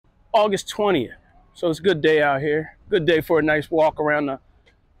August 20th. So it's a good day out here. Good day for a nice walk around the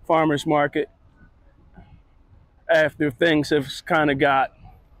farmer's market after things have kind of got,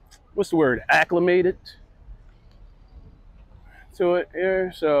 what's the word, acclimated to it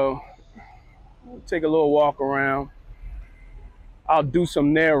here. So we'll take a little walk around. I'll do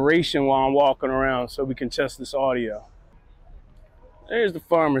some narration while I'm walking around so we can test this audio. There's the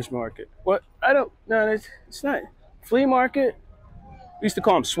farmer's market. What? I don't, no, it's not. Flea market? We used to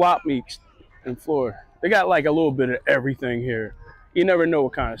call them swap meets in Florida. They got like a little bit of everything here. You never know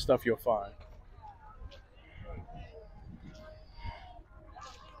what kind of stuff you'll find.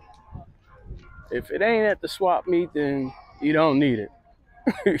 If it ain't at the swap meet, then you don't need it.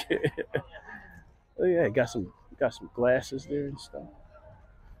 Oh yeah, got some glasses there and stuff.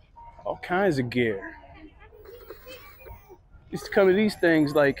 All kinds of gear. Used to come to these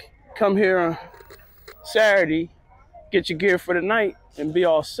things like come here on Saturday, get your gear for the night, and be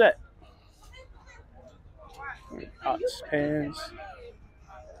all set. Pots, pans.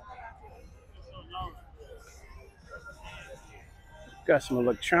 Got some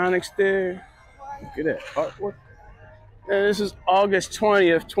electronics there. Look at that artwork. And this is August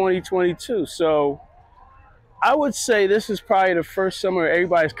 20th, 2022. So I would say this is probably the first summer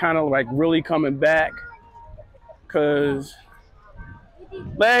everybody's kind of like really coming back. Because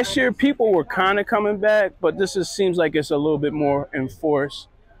last year people were kind of coming back, but this seems like it's a little bit more enforced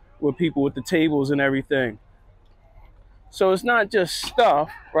with people with the tables and everything. So it's not just stuff,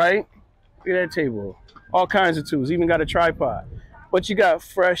 right? Look at that table. All kinds of tools, even got a tripod. But you got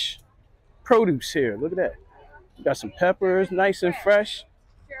fresh produce here. Look at that. You got some peppers, nice and fresh.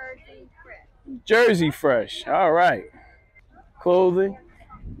 Jersey fresh. Jersey fresh. All right. Clothing.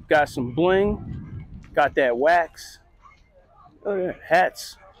 Got some bling. Got that wax. Look at that.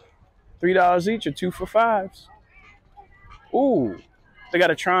 Hats. $3 each or 2 for $5s. Ooh. They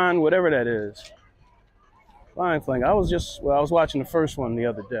got a Tron, whatever that is. Flying fling. I was watching the first one the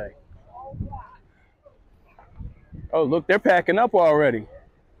other day. Oh, look, they're packing up already.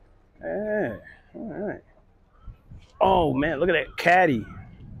 Yeah, all right. Oh, man, look at that caddy.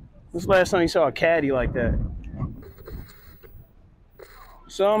 When's the last time you saw a caddy like that?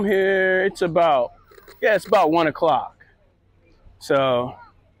 So I'm here, it's about 1 o'clock. So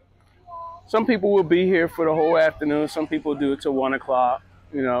some people will be here for the whole afternoon. Some people do it till 1 o'clock,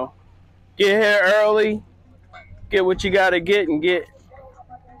 you know. Get here early, get what you got to get, and get.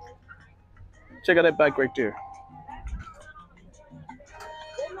 Check out that bike right there.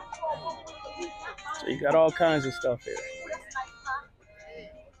 So you got all kinds of stuff here.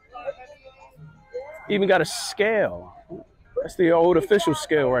 Even got a scale. That's the old official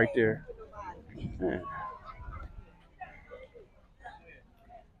scale right there. Yeah.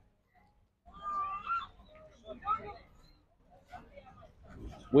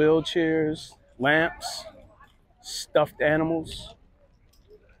 Wheelchairs, lamps, stuffed animals,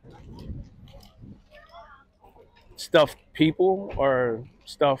 stuffed people or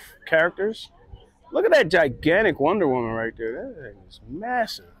stuffed characters. Look at that gigantic Wonder Woman right there. That thing is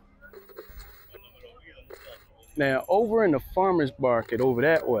massive. Now, over in the farmer's market, over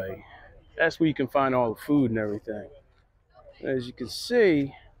that way, that's where you can find all the food and everything. As you can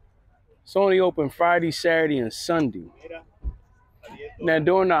see, it's only open Friday, Saturday, and Sunday. Now,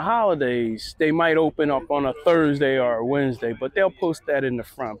 during the holidays, they might open up on a Thursday or a Wednesday, but they'll post that in the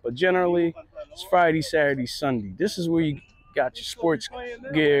front. But generally, it's Friday, Saturday, Sunday. This is where you got your sports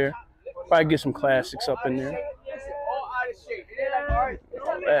gear. Probably get some classics up in there.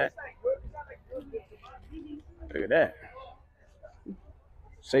 Look at that.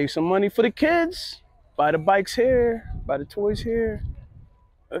 Save some money for the kids. Buy the bikes here. Buy the toys here.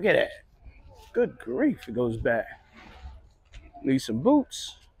 Look at that. Good grief, it goes back. Need some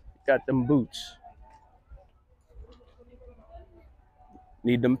boots. Got them boots.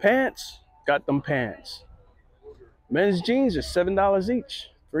 Need them pants. Got them pants. Men's jeans are $7 each.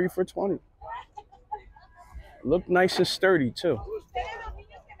 3 for $20. Look nice and sturdy too.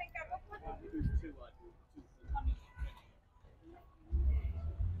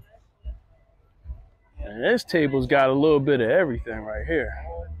 And this table's got a little bit of everything right here.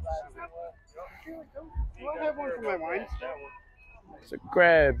 It's a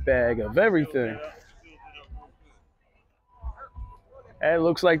grab bag of everything. And it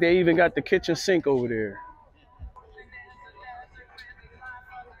looks like they even got the kitchen sink over there.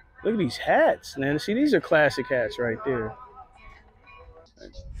 Look at these hats, man. See, these are classic hats right there.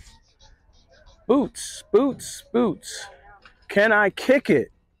 Boots, boots, boots. Can I kick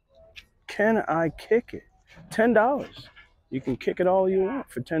it? Can I kick it? $10. You can kick it all you want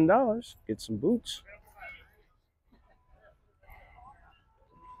for $10. Get some boots.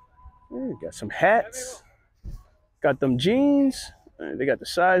 Yeah, got some hats. Got them jeans. They got the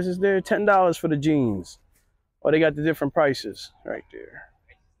sizes there. $10 for the jeans. Oh, they got the different prices right there.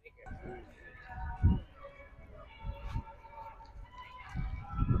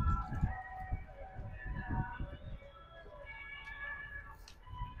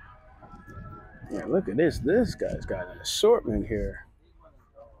 Yeah, look at this. This guy's got an assortment here.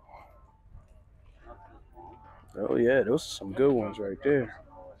 Oh yeah, those are some good ones right there.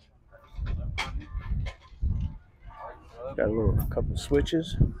 Got a couple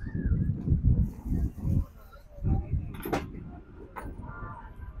switches.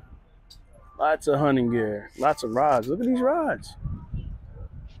 Lots of hunting gear. Lots of rods. Look at these rods.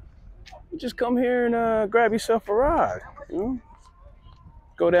 You just come here and grab yourself a rod. You know?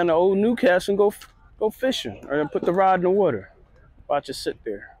 Go down to old Newcastle and go fishing, or then put the rod in the water. Watch it sit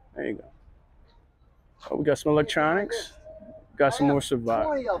there. There you go. Oh, we got some electronics. Got some more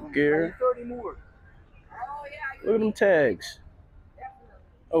survival gear. Look at them tags.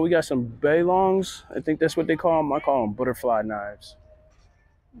 Oh, we got some baylongs. I think that's what they call them. I call them butterfly knives.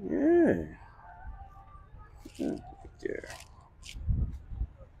 Yeah. Yeah.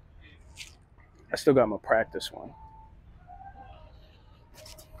 I still got my practice one.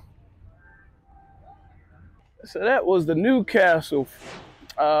 So that was the Newcastle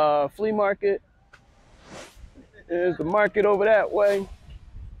flea market. There's the market over that way.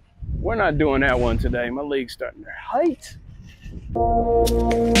 We're not doing that one today. My leg's starting to hurt.